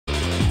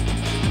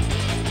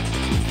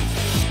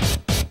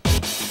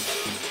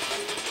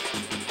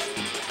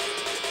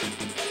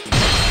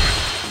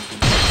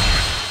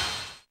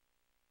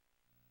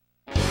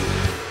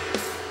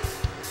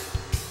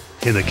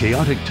In the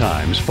chaotic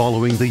times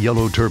following the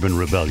Yellow Turban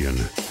Rebellion,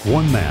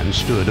 one man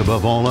stood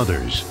above all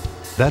others.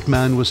 That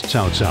man was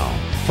Cao Cao,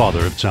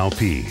 father of Cao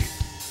Pi.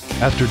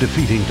 After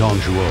defeating Dong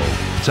Zhuo,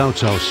 Cao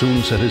Cao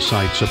soon set his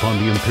sights upon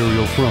the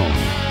imperial throne,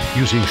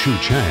 using Shu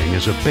Chang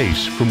as a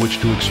base from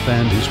which to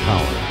expand his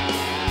power.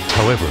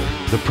 However,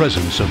 the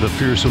presence of the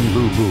fearsome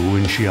Lu Bu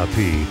in Xia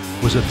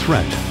Pi was a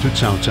threat to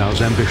Cao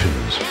Cao's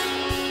ambitions.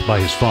 By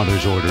his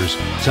father's orders,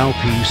 Cao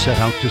Pi set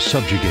out to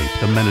subjugate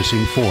the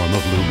menacing form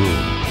of Lu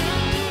Bu.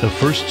 The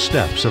first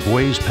steps of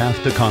Wei's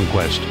path to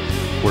conquest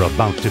were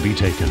about to be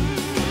taken.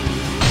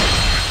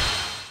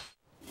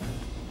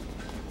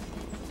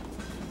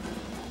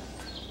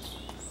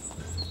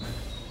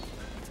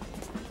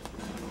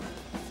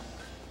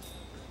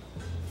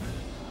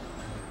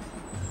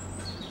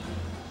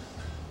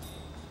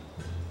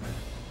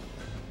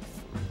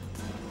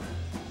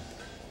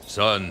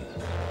 Son,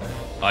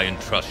 I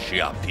entrust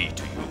Xia Pi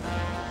to you.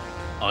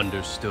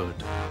 Understood.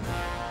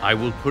 I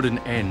will put an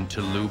end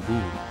to Lu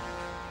Bu.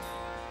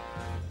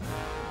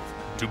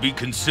 To be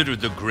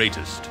considered the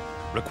greatest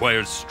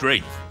requires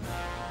strength,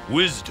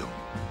 wisdom,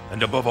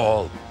 and above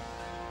all,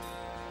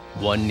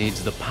 one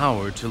needs the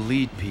power to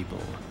lead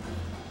people.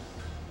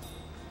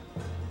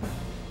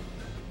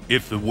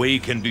 If the way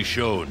can be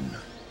shown,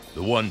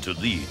 the one to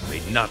lead may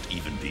not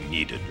even be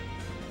needed.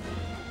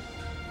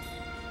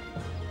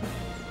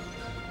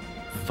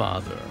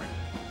 Father,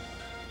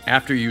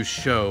 after you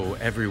show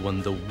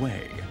everyone the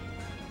way,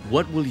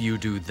 what will you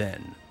do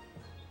then?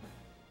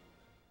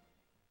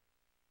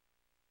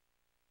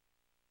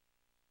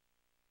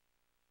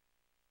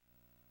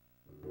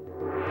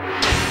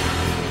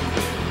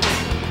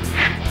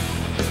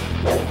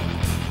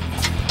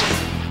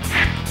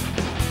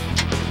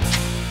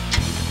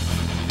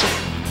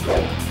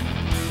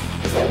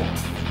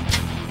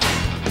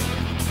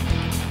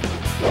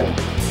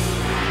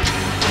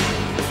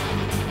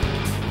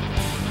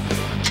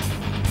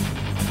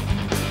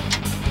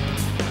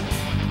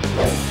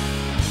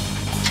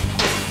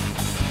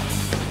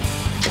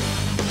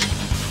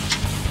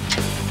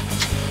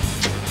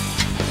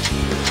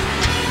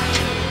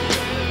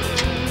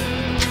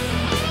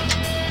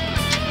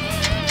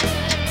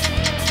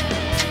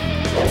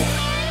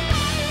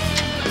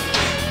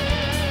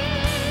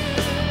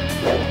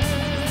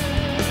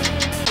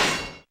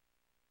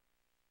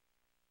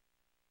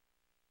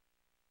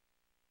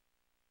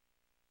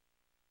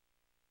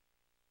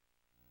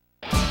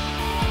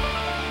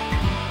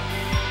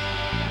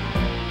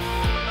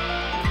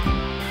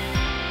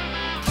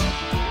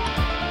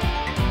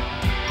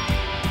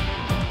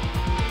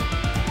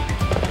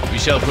 We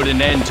shall put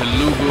an end to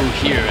Lu Bu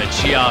here at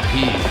Xia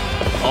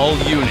Pi. All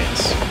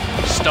units,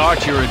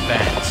 start your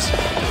advance.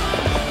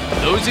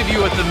 Those of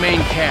you at the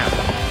main camp,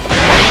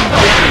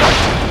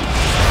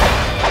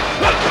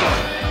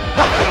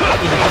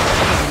 In this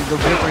season, the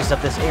rivers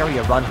of this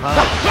area run high.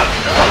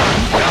 If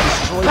we could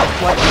destroy the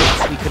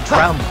floodgates, we could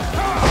drown them.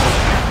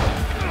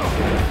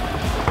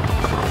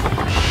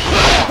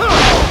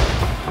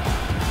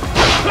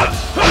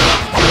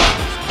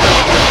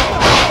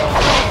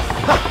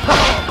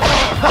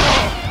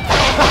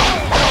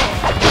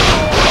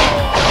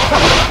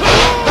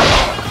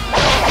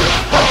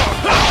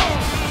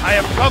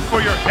 Come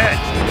for your head!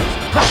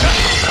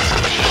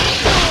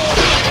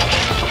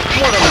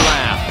 what a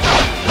laugh!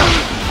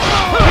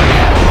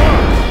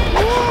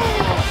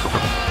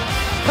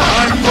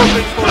 I'm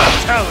looking for a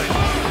challenge!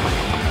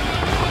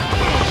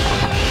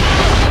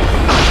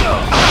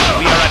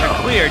 We are at a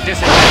clear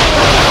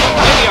disadvantage.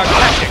 Maybe our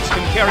tactics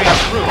can carry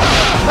us through.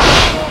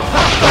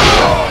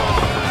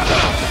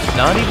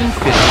 Not even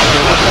fit to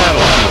share the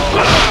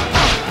battlefield.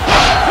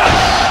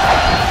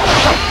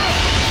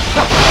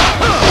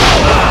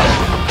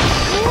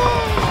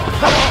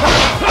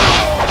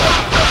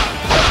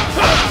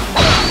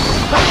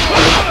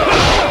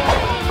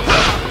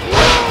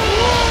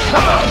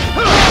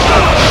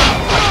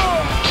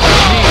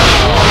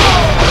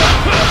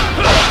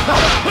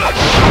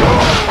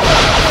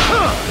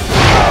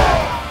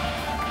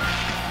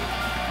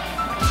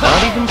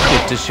 Not even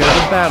fit to share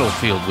the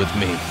battlefield with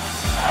me.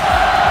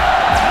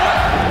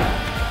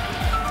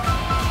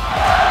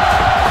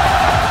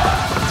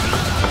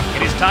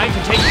 It is time to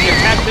take the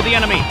attack to the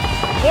enemy.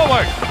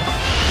 Forward!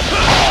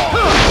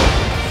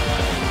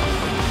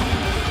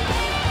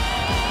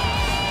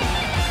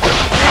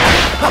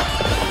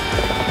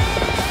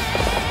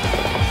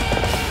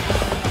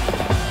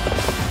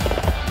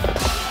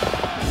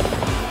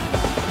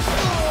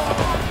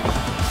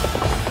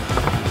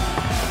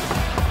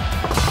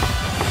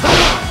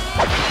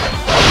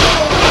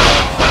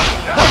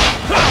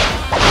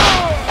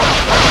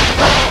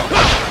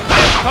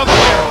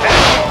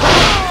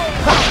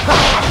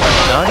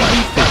 Not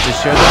even fit to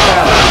share the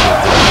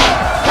battlefield.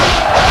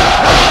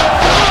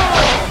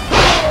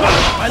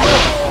 My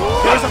lord,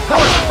 there's a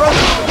force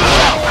approaching from the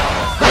south.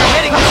 They're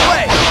heading this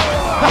way.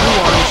 You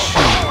are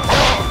sure.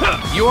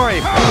 You are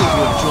a fool to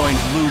have joined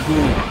Lu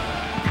Bu.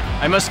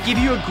 I must give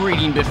you a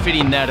greeting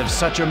befitting that of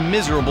such a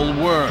miserable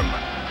worm.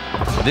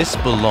 This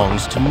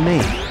belongs to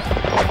me.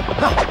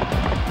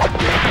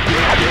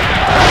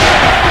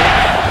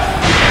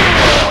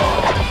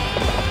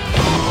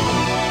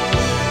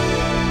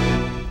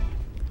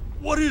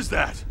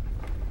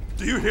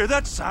 Do you hear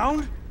that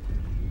sound?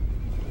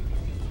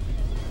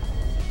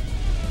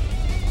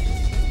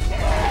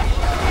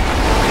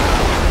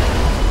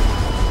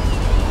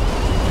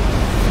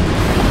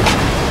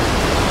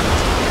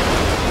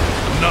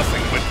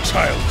 Nothing but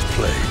child's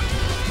play.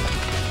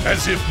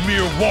 As if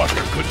mere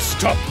water could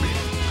stop me.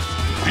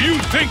 Do you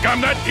think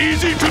I'm that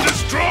easy to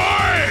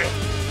destroy?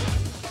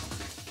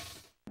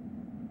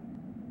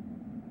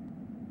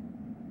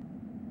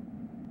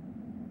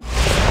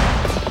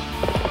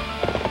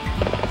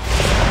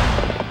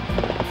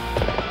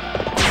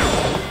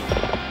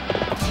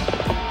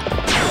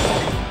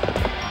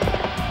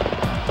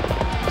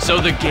 So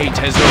the gate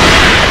has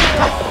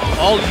opened.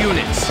 All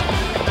units,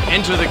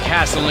 enter the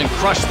castle and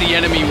crush the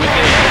enemy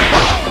within.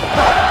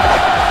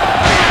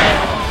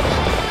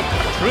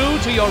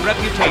 True to your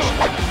reputation,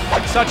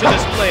 such a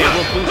display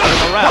will boost the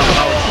morale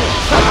of our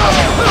troops.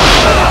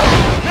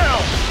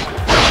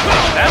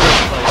 That was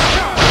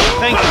close.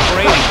 Thank you for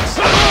aiding us.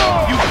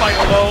 You fight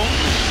alone?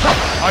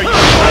 Are you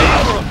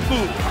brave or a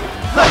fool?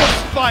 Let us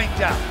find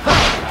out.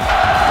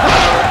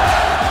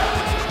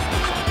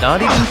 Not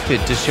even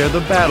fit to share the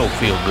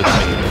battlefield with me.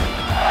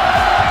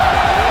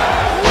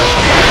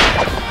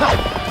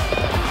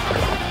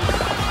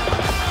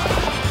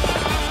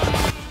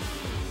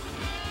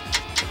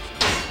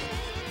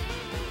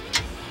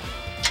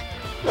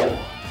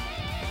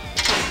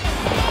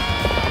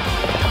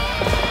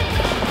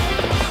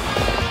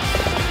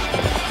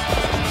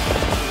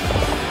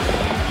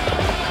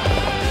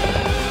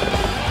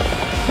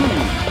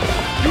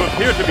 You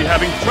appear to be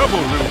having trouble,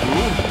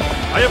 Musou.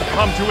 I have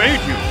come to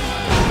aid you.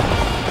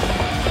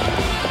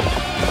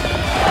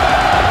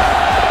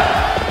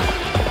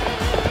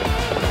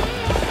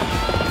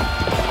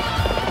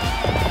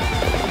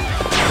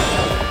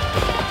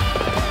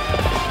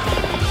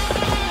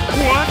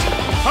 What?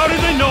 How did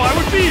they know I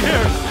would be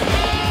here?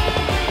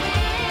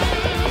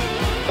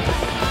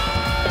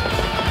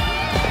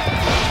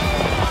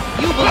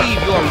 You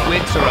believe your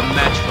wits are a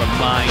match for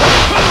mine?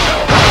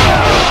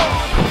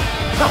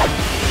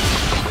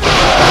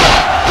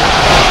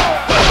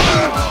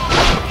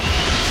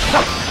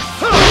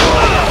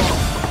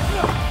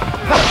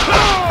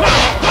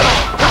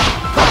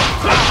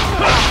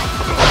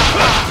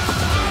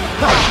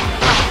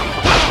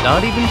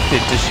 Not even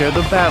fit to share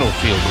the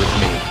battlefield with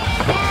me.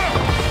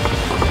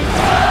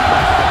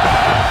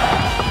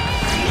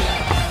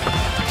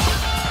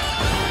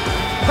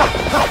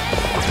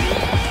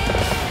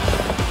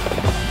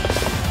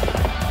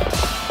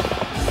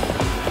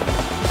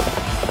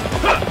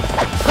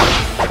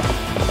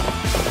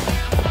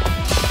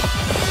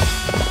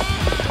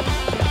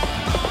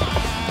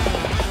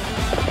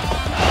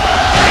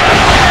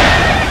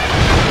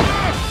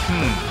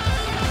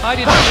 I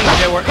didn't think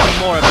there were any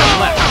more of them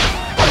left.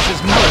 This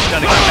is most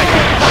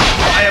unexpected.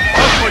 I have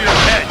come for your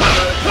head.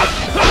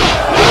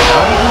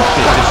 Not even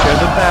fit to share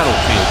the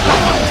battlefield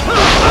with me.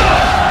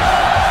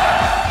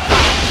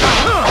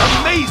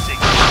 Amazing!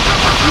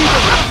 We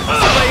will have to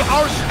display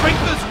our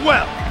strength as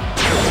well.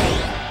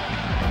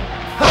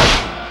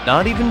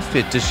 Not even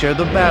fit to share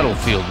the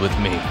battlefield with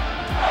me.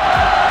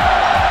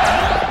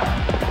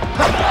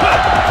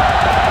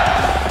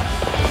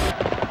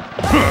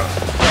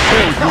 So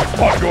you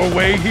fought your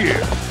way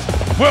here.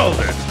 Well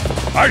then,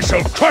 I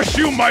shall crush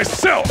you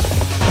myself!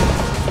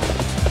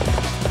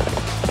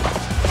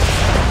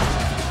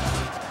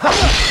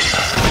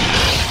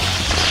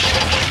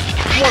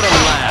 What a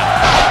laugh!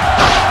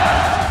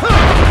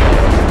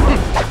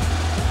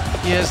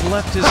 He has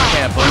left his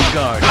camp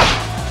unguarded.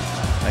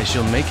 I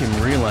shall make him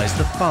realize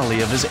the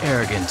folly of his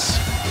arrogance.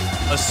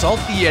 Assault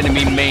the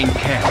enemy main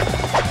camp.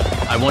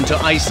 I want to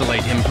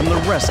isolate him from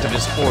the rest of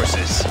his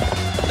forces.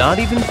 Not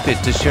even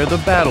fit to share the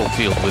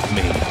battlefield with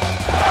me.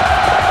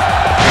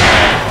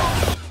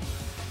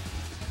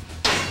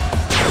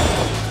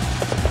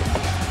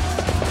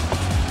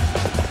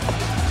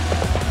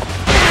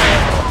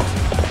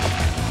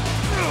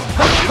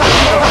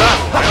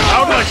 I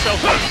allowed myself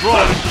to be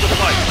drawn into the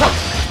fight.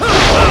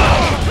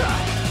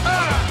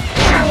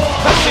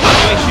 The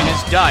situation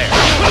is dire.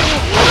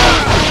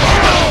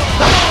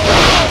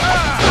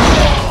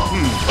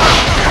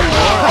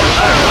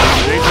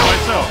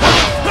 Myself.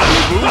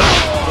 Musou,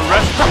 the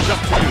rest is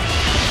up to you.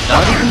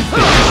 Not even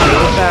fit to share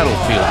the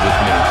battlefield with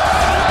me.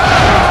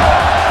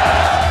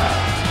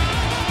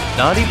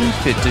 Not even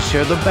fit to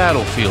share the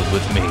battlefield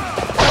with me.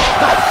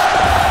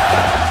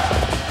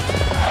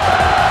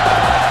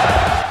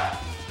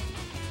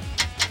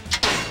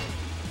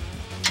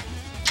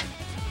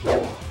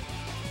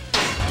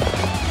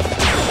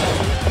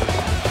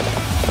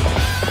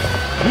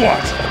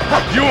 What?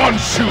 You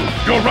unshoe?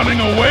 You're running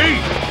away?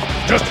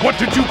 Just what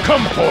did you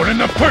come for in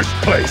the first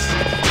place?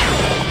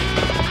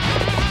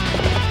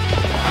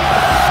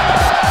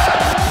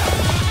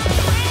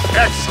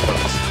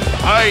 Excellent.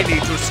 I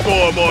need to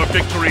score more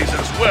victories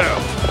as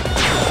well.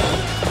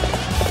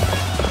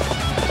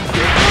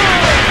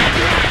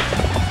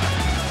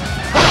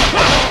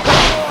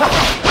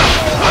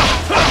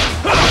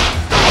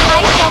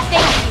 I shall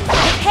thank you.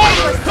 Prepare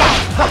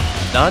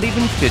yourself. Not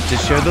even fit to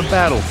share the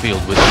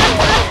battlefield with me.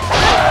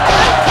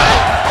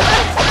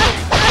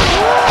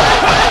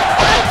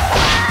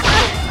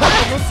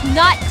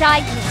 not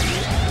die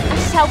here. I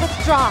shall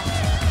withdraw.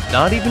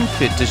 Not even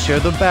fit to share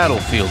the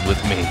battlefield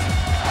with me.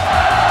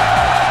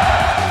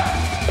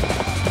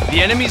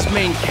 The enemy's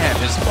main camp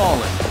has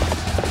fallen.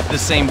 The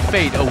same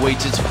fate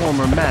awaits its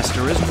former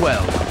master as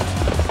well.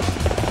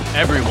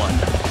 Everyone,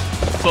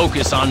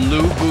 focus on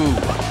Lu Bu.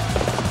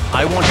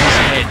 I want his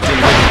head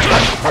delivered to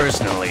me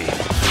personally.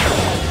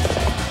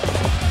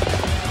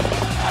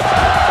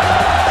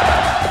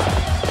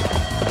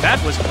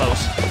 That was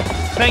close.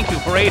 Thank you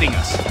for aiding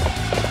us.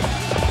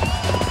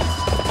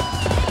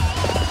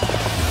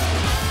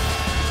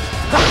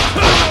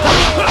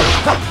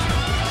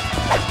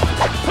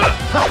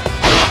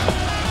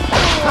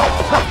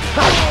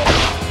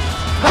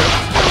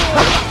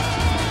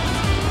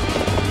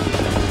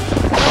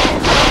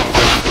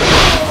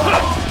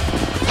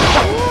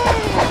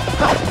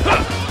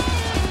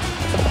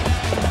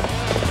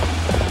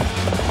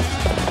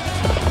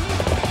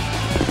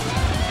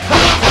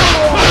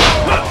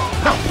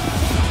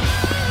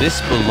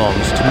 This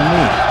belongs to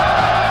me.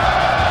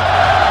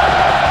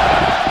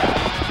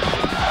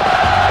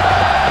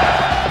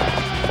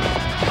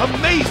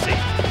 Amazing!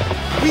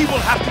 We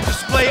will have to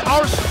display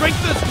our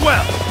strength as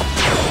well!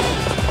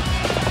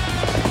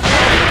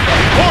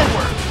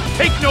 Forward!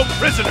 Take no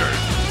prisoners!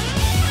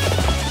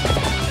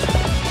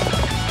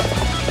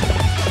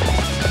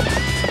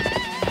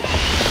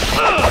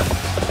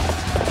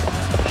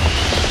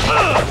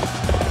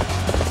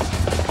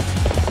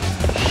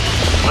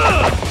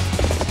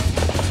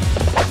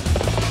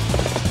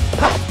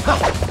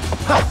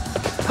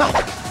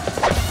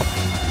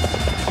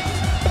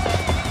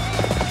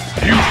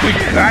 You think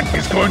that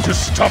is going to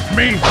stop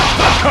me?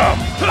 Come!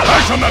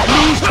 I shall not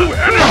lose to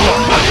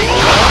anyone!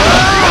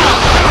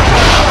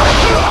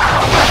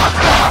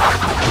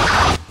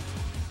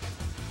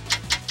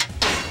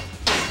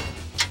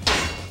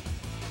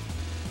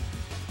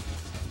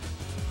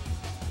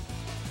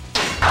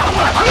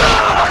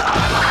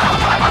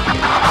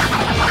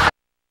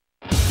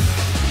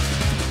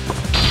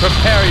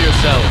 Prepare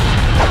yourself.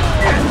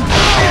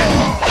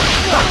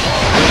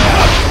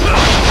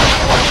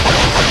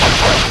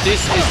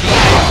 This is the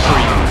end for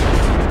you.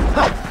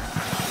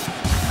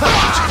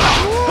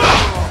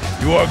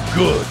 You are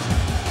good.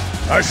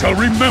 I shall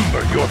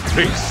remember your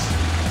face.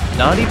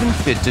 Not even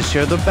fit to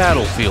share the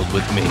battlefield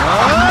with me. In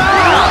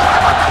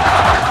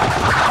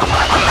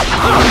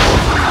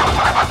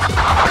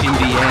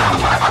the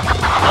end,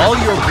 all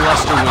your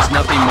bluster was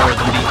nothing more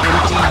than the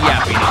empty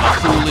yapping of a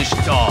foolish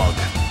dog.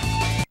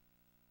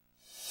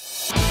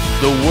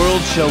 The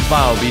world shall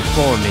bow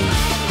before me.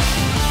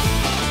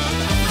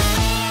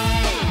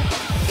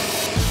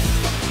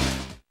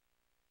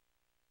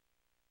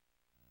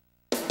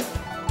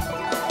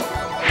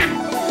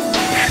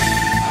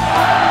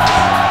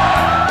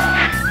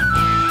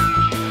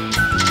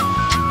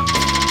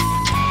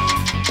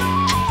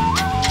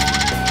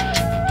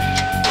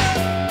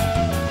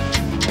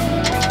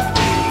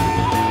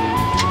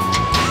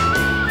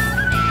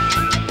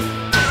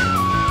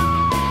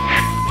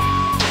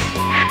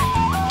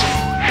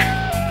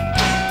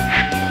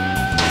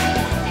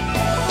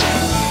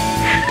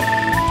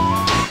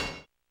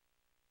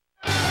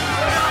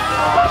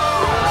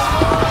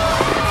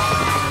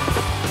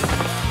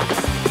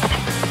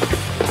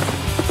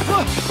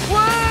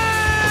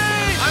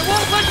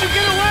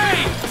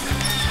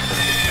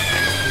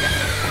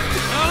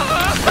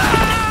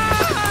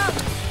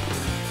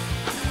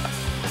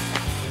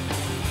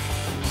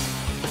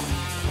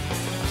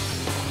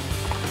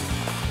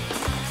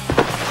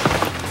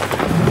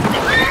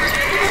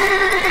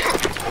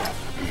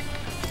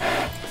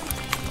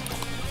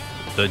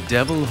 The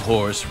devil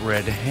horse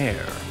red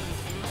hair.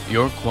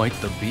 You're quite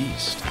the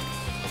beast.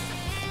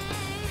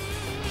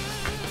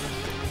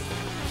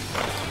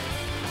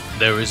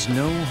 There is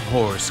no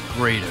horse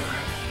greater.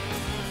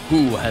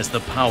 Who has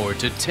the power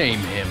to tame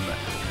him?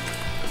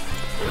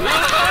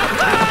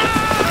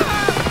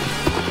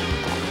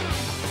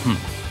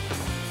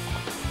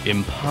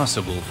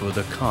 Impossible for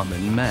the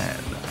common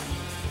man.